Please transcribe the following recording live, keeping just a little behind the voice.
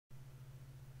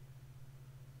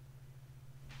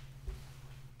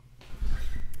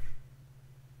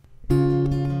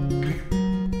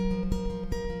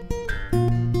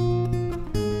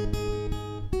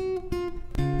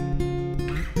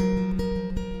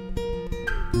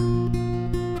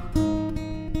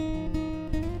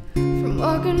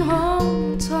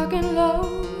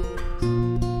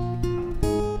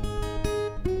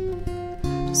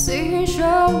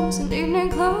clothes and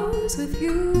evening clothes with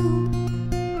you.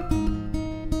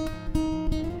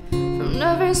 From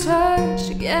nervous touch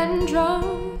to getting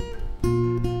drunk,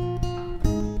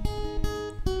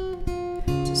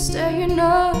 to staying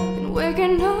up and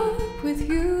waking up with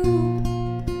you.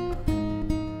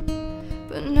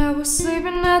 But now we're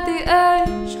sleeping at the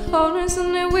edge, holding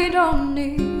something we don't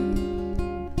need.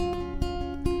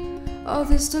 All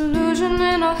this delusion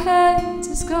in our heads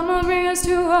is gonna bring us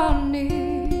to our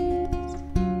knees.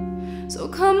 So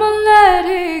come on, let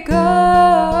it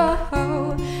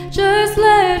go, just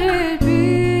let it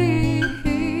be.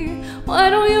 Why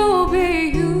don't you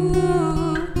be you,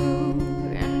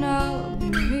 and I'll be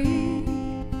me.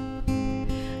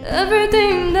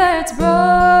 Everything that's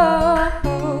broke,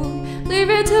 leave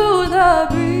it to the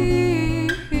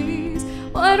breeze.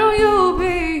 Why don't you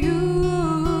be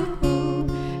you,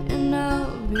 and I'll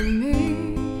be me,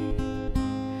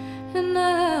 and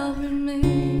I'll be me.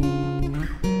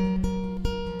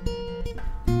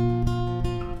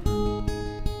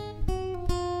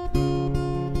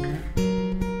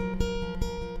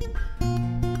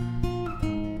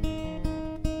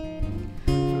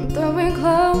 From throwing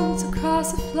clothes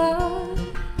across the floor,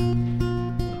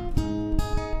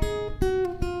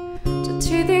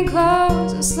 teething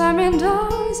clothes and slamming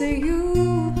doors at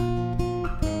you.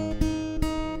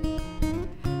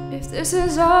 If this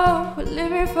is all we're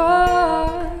living for,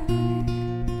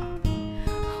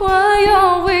 why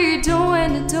aren't we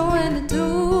doing it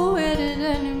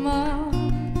anymore?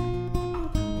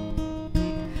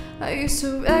 I used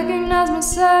to recognize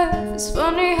myself. It's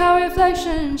funny how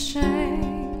reflections change.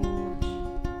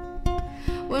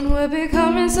 When we're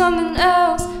becoming something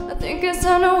else, I think it's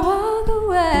time to walk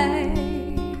away.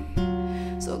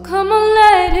 So come on,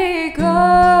 let it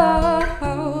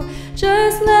go,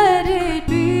 just let it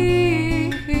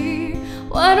be.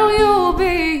 Why don't you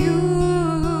be you,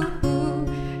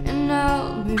 and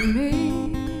I'll be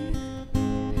me.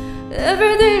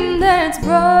 Everything that's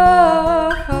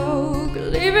broke,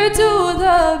 leave it to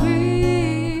the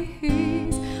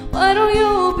breeze. Why don't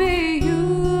you be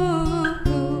you,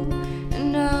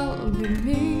 and I'll be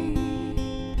me,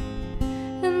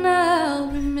 and I'll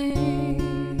be me.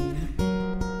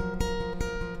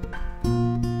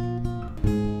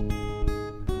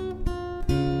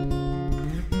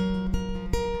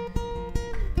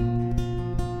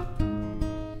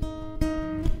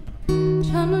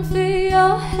 Trying to feel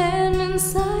your hand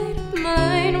inside of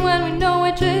mine when we know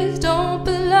we just don't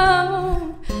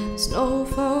belong. There's no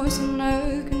force on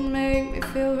earth can make me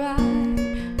feel right.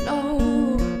 No,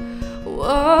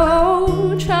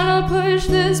 whoa, trying to push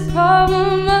this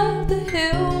problem up the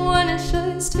hill when it's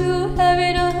just too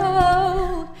heavy to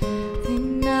hold.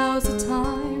 Think now's the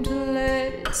time to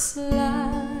let it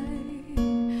slide.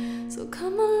 So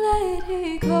come on, let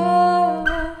it go,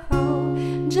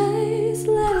 just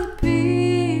let it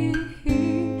be.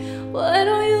 Why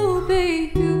don't you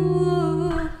be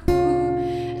you,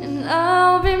 and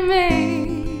I'll be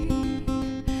me.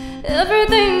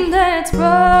 Everything that's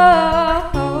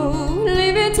broke,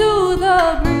 leave it to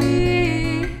the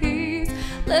breeze.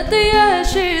 Let the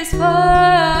ashes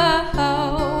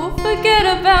fall, forget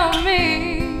about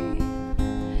me.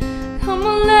 Come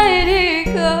on, let it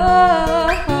go,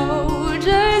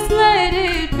 just let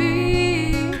it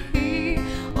be.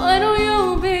 Why don't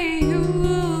you be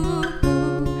you,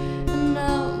 and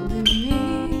I'll be me,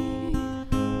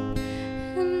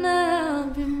 and I'll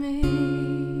be me.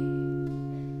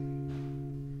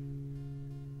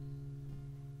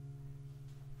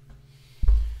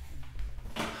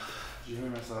 Did you hear me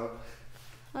mess up?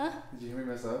 Huh? Did you hear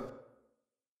me mess up?